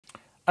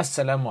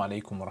Assalamu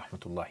alaikum wa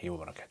rahmatullahi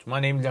wa barakatuh. My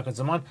name is Yaqut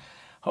Zaman.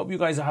 Hope you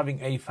guys are having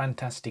a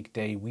fantastic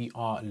day. We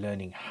are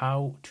learning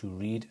how to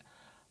read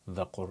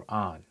the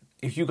Quran.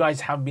 If you guys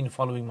have been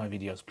following my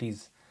videos,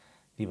 please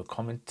leave a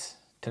comment.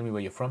 Tell me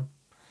where you're from.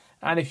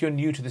 And if you're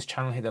new to this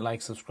channel, hit the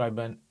like, subscribe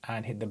button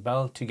and hit the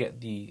bell to get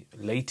the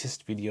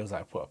latest videos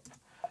I put up.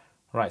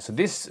 Right, so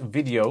this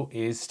video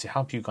is to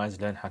help you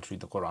guys learn how to read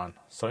the Quran.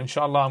 So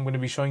inshallah, I'm going to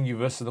be showing you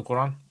verses of the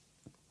Quran.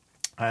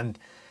 And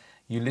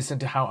you listen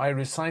to how I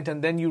recite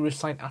and then you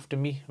recite after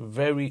me.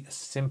 Very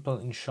simple,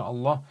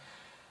 inshallah.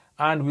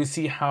 And we'll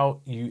see how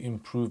you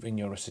improve in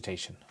your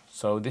recitation.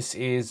 So this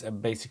is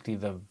basically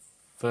the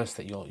verse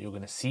that you're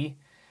going to see.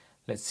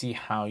 Let's see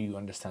how you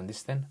understand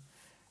this then.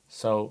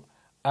 So,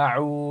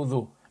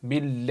 أعوذ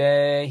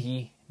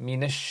بالله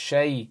من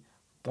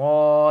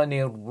الشيطان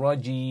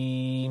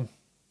الرجيم.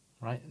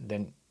 Right,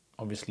 then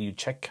obviously you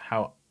check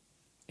how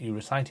you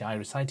recite it, I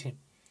recite it.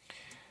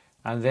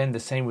 And then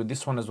the same with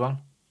this one as well.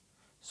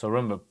 So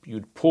remember,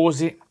 you'd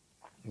pause it,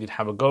 you'd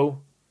have a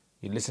go,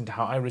 you'd listen to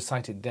how I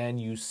recite it, then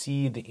you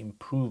see the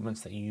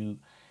improvements that you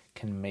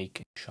can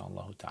make,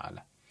 inshallah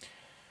ta'ala.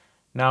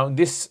 Now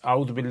this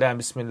A'udhu Billah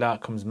Bismillah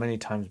comes many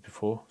times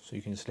before, so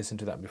you can just listen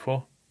to that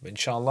before. But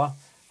inshallah,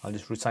 I'll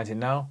just recite it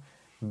now.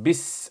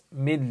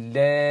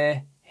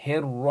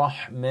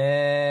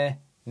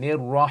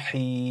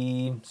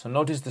 Bismillahirrahmanirrahim. So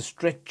notice the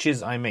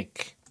stretches I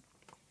make.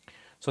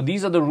 So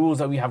these are the rules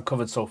that we have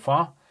covered so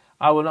far.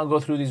 I will not go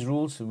through these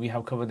rules. We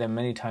have covered them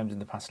many times in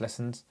the past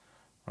lessons.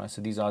 Right,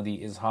 so these are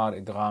the Izhar,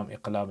 Idgham,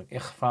 Iqlab, and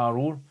Ikhfa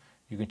rule.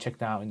 You can check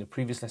that out in the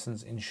previous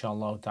lessons,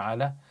 inshallah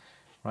ta'ala.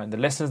 Right, the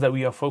lessons that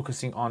we are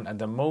focusing on at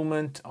the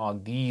moment are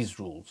these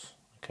rules.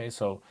 Okay,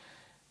 so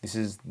this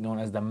is known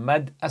as the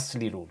Mad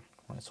Asli rule.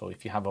 Right, so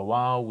if you have a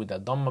waw with a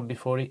dhamma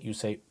before it, you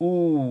say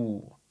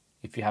ooh.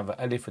 If you have an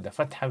alif with a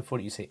fatha before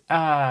it, you say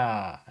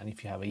ah. And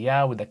if you have a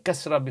ya with a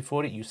kasra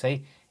before it, you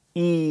say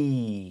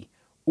e.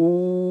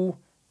 Ooh.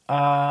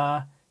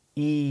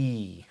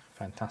 E.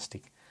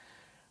 Fantastic.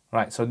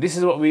 Right, so this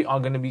is what we are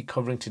going to be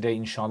covering today,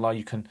 inshallah.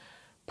 You can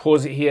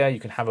pause it here. You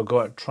can have a go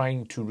at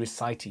trying to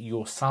recite it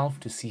yourself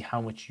to see how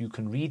much you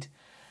can read.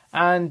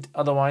 And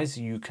otherwise,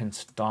 you can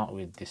start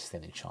with this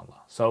then,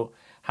 inshallah. So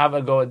have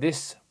a go at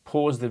this.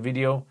 Pause the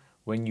video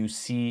when you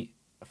see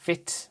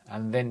fit.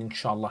 And then,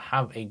 inshallah,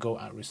 have a go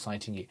at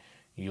reciting it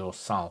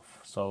yourself.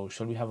 So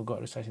shall we have a go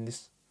at reciting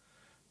this?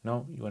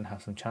 No? You want to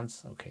have some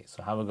chance? Okay,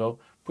 so have a go.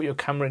 Put your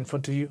camera in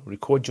front of you.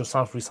 Record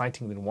yourself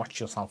reciting, then watch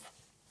yourself.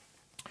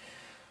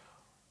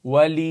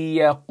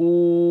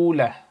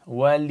 وَلِيَقُولَ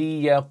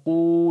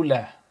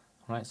وَلِيَقُولَ.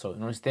 Right, so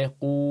notice there,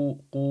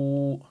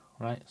 qu.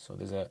 Right, so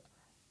there's a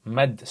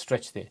mad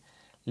stretch there.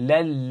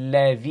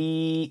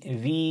 لَلَّذِي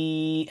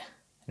ذِي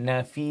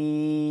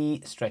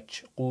نَفِي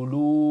stretch.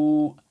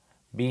 قُلُوا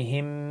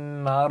بِهِمْ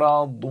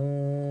مَرَضٌ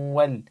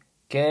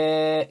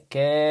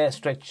وَالْكَ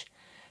stretch.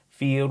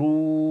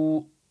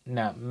 فِرُوا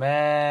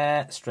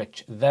ما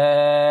stretch.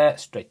 The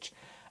stretch.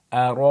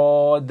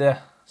 أراد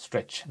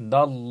stretch.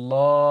 ضل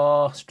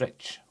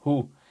stretch.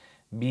 Who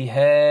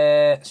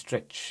بها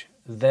stretch.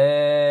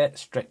 The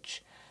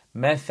stretch.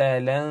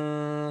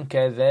 مثلا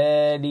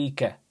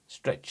كذلك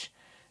stretch.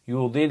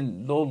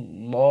 يضل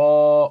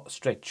الله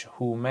stretch.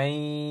 هو من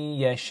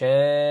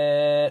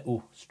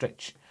يشاء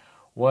stretch.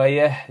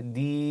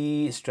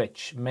 ويهدي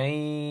stretch.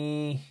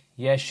 من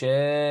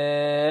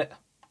يشاء.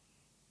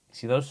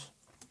 See those?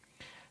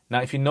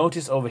 Now, if you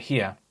notice over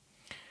here,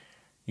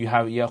 you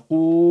have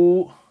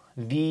yaqu,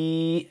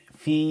 the,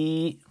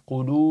 fi,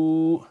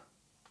 qulu,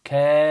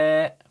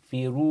 ka,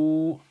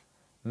 firu,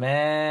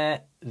 ma,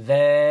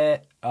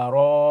 the,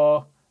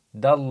 ara,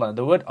 dalla.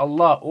 The word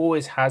Allah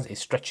always has a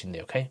stretch in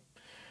there, okay?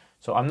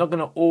 So I'm not going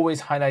to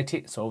always highlight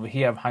it. So over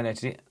here I've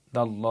highlighted it.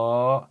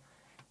 Dalla.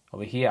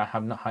 Over here I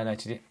have not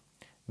highlighted it.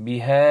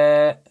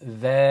 Biha,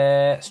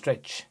 the,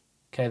 stretch.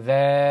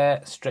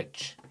 Kada,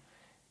 stretch.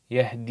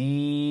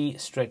 Yahdi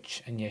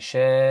stretch and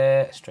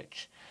Yasha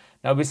stretch.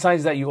 Now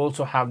besides that, you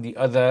also have the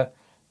other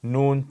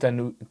Nun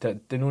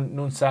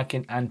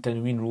Sakin and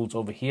Tanween rules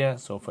over here.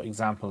 So for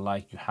example,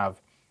 like you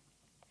have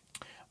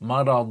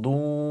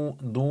Maradu,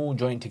 du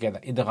join together,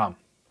 Idgham.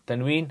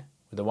 Tanween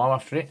with the waw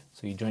after it,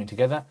 so you join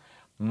together.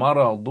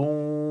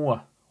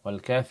 Maradu wal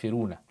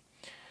kafiruna.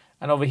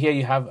 And over here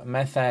you have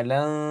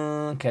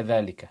Mathalan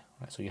Kadhalika.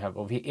 So you have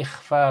over here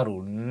Ikhfa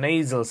rule,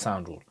 nasal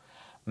sound rule.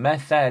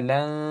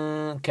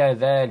 مثلا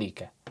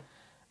كذلك.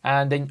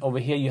 And then over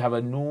here you have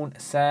a noon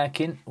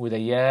sakin with a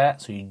ya,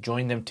 so you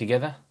join them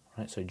together,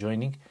 right? So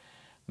joining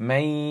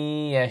من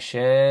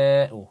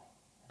يشاء,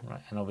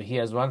 right? And over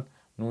here as well,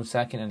 noon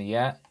sakin and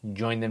ya,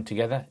 join them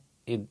together,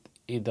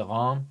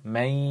 idgham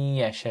من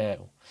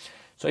يشاء.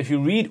 So if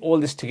you read all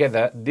this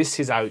together,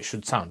 this is how it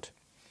should sound.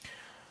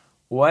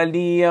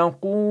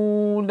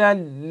 وَلِيَقُولَ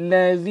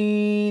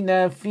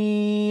الَّذِينَ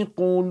فِي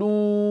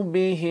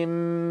قُلُوبِهِم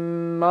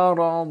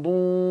مَّرَضٌ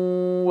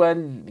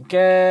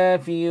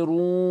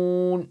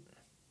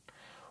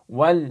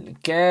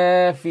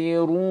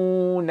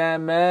والكافرون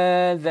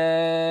ماذا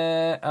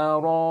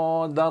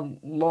أراد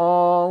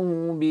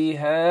الله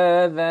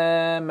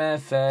بهذا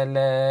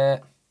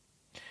مثلا.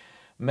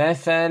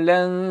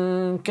 مثلا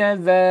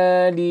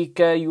كذلك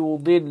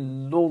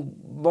يضل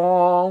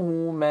الله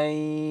من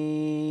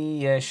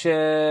يشاء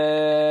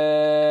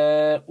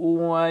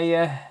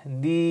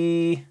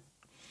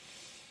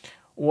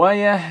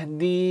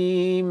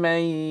ويهدي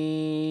من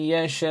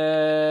يشاء.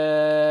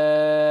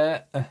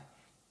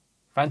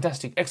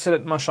 Fantastic,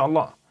 excellent,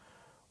 mashallah.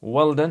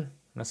 Well done.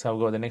 Let's have a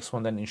go at the next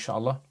one then,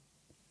 inshallah.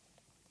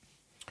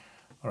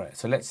 Alright,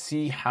 so let's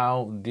see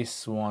how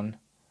this one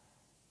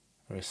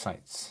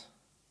recites.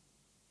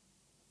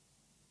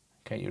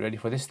 Okay, you ready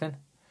for this then?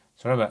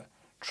 So remember,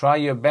 try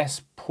your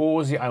best,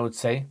 pause it, I would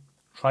say.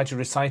 Try to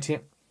recite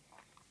it.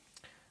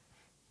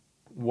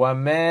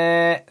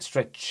 وَمَا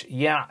stretch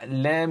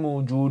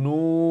يَعْلَمُ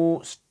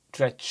جُنُودَ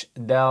stretch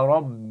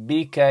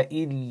رَبِّكَ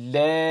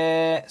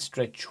إِلَّا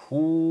stretch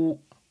هُ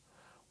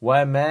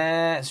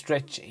وَمَا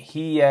stretch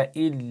هِيَ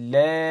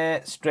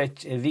إِلَّا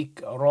stretch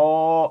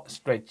ذِكْرَى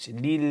stretch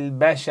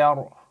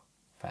لِلْبَشَرِ.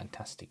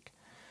 Fantastic.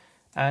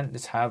 And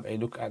let's have a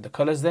look at the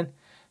colors then.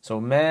 So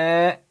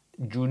مَا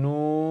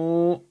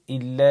جُنُودَ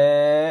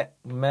إِلَّا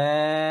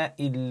مَا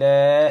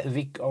إِلَّا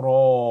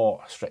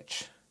ذِكْرَى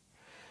stretch.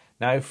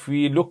 Now if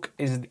we look,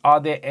 are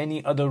there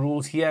any other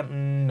rules here?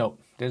 No,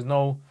 there's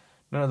none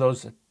of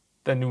those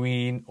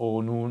tanween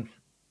or noon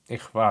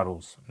ikhfa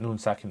rules, noon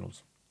sakin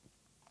rules.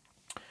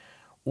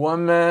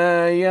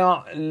 وَمَا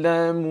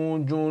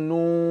يَعْلَمُ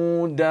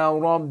جُنُودَ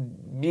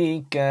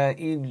رَبِّكَ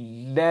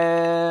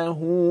إِلَّا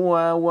هُوَ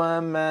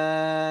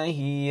وَمَا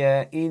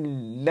هِيَ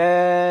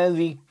إِلَّا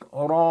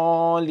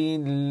ذِكْرَى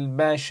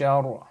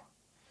لِلْبَشَرِ.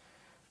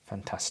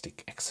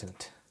 Fantastic,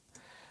 excellent.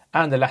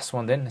 And the last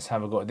one then, let's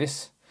have a go at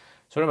this.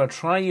 So remember,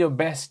 try your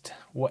best.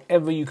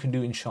 Whatever you can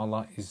do,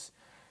 inshallah, is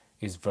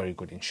very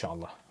good,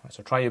 inshallah. Right,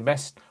 so try your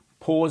best.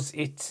 Pause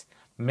it.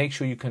 Make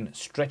sure you can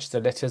stretch the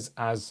letters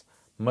as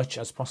much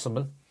as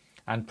possible.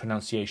 And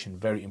pronunciation,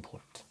 very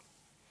important.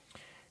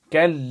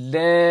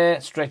 كلا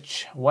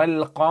stretch.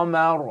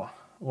 والقمر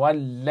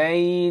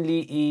والليل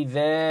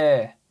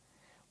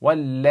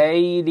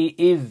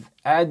إذ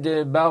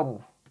أدبر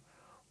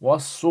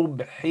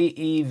والصبح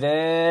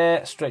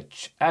إذا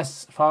stretch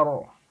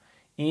أسفر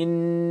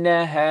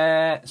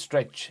إنها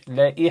stretch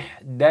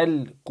لإحدى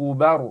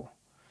الكبر.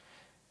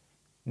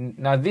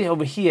 Now this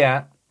over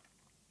here,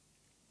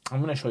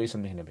 I'm going to show you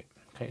something in a bit.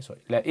 Okay, so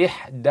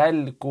لإحدى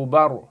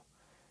الكبر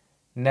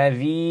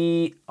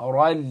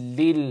نذيرا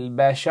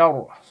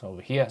للبشر. So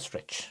over here,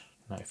 stretch.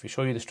 Now if we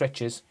show you the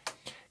stretches,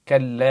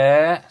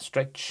 كلا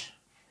stretch,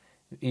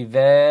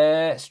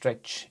 إذا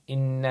stretch,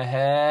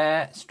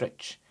 إنها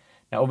stretch.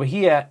 Now over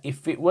here,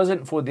 if it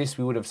wasn't for this,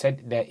 we would have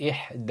said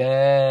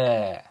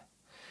لإحدى.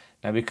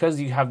 Now because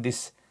you have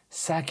this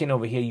sakin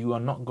over here, you are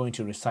not going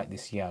to recite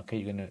this ya. Okay,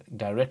 you're going to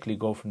directly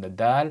go from the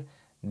dal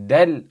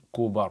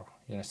kubar.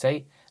 You're going to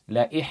say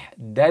la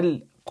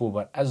ihdal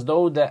kubar, as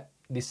though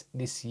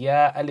this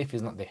ya alif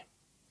is not there.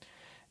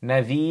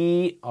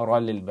 Nadhira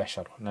lil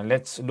bashar. Now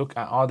let's look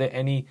at, are there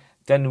any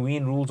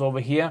tanween rules over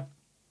here?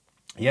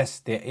 Yes,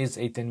 there is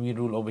a tanween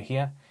rule over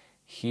here.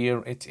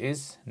 Here it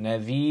is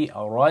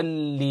nadhira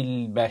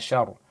lil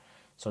bashar.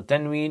 So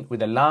tanween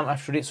with a lam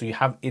after it, so you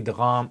have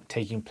idgham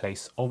taking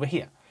place over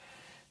here.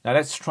 Now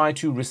let's try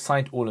to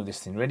recite all of this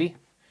thing. Ready?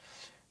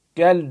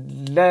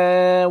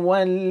 كلا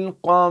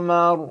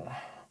والقمر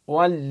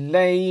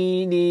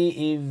والليل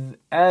إذ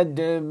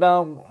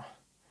أدبر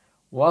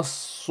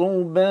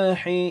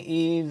والصبح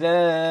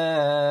إذا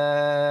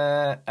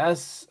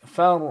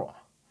أسفر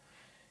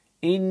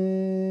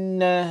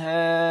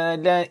إنها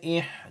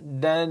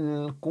لإحدى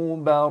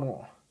الكبر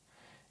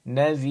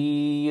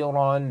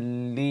نذيرا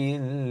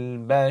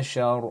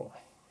للبشر.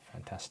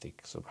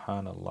 Fantastic.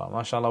 Subhanallah.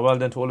 MashaAllah. Well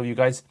done to all of you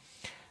guys.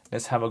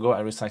 Let's have a go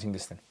at reciting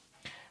this then.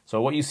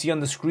 So what you see on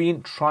the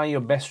screen, try your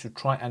best to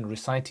try and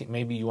recite it.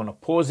 Maybe you want to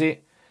pause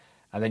it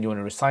and then you want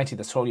to recite it.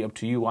 That's totally up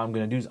to you. What I'm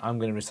going to do is I'm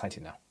going to recite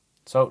it now.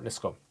 So let's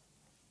go.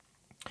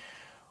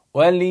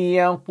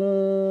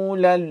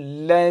 وَلْيَقُولَ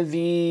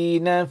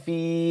الَّذِينَ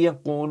فِي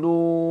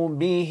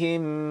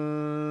قُلُوبِهِم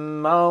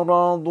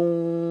مَّرَضٌ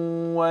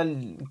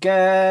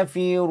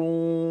وَالْكَافِرُونَ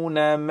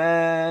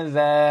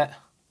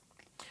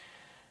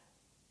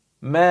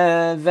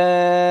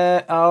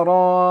ماذا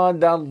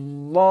أراد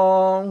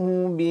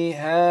الله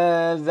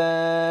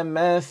بهذا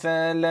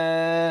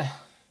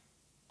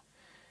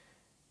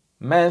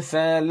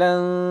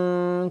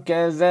مثلا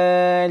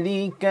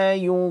كذلك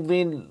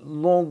يضل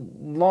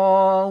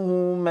الله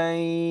من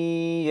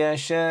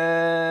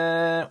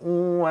يشاء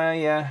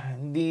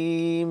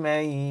ويهدي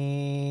من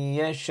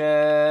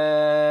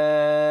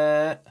يشاء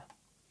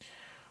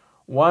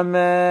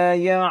وما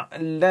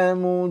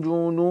يعلم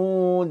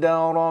جنود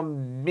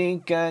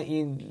ربك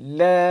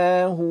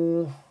إلا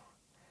هو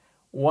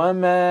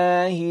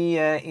وما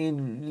هي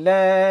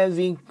إلا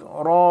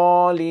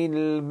ذكرى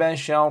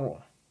للبشر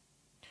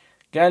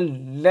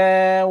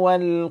كلا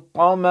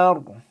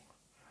والقمر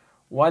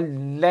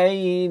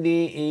والليل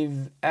إذ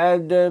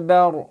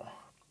أدبر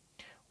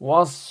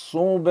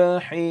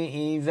والصبح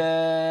إذا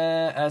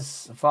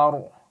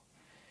أسفر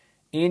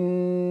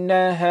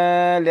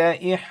إنها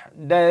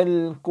لإحدى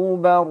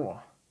الكبر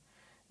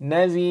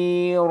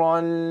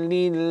نذيرا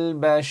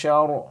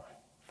للبشر.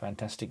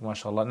 Fantastic,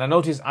 mashallah. Now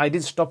notice I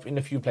did stop in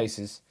a few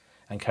places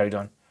and carried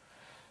on.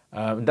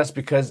 That's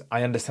because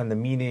I understand the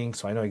meaning,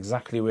 so I know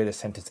exactly where the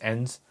sentence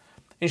ends.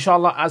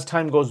 Inshallah, as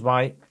time goes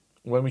by,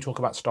 when we talk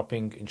about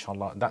stopping,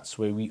 inshallah, that's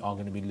where we are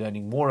going to be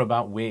learning more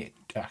about where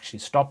to actually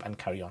stop and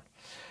carry on.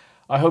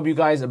 I hope you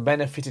guys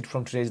benefited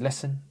from today's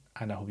lesson,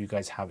 and I hope you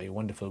guys have a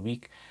wonderful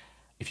week.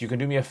 If you can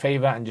do me a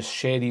favor and just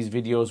share these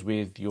videos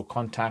with your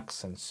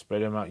contacts and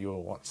spread them out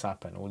your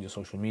WhatsApp and all your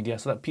social media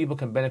so that people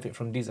can benefit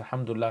from these.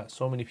 Alhamdulillah,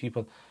 so many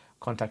people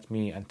contact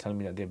me and tell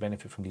me that they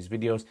benefit from these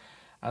videos.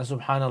 And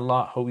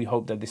subhanallah, we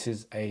hope that this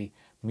is a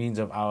means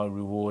of our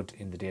reward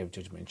in the Day of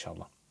Judgment,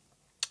 inshallah.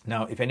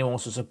 Now, if anyone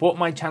wants to support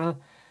my channel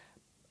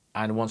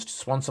and wants to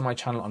sponsor my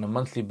channel on a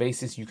monthly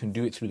basis, you can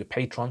do it through the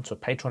Patreon. So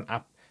Patreon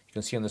app, you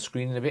can see on the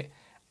screen in a bit.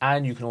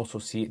 And you can also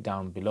see it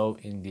down below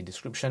in the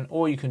description.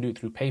 Or you can do it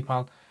through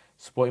PayPal.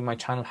 Supporting my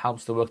channel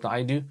helps the work that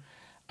I do.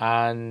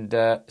 And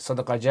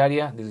Sadaqah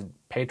Jariyah, there's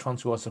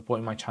patrons who are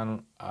supporting my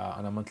channel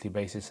on a monthly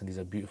basis. And these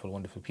are beautiful,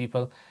 wonderful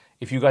people.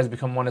 If you guys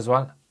become one as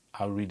well,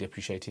 I would really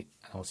appreciate it.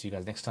 And I'll see you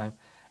guys next time.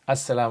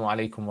 Assalamu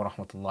alaikum wa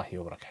rahmatullahi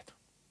wa barakatuh.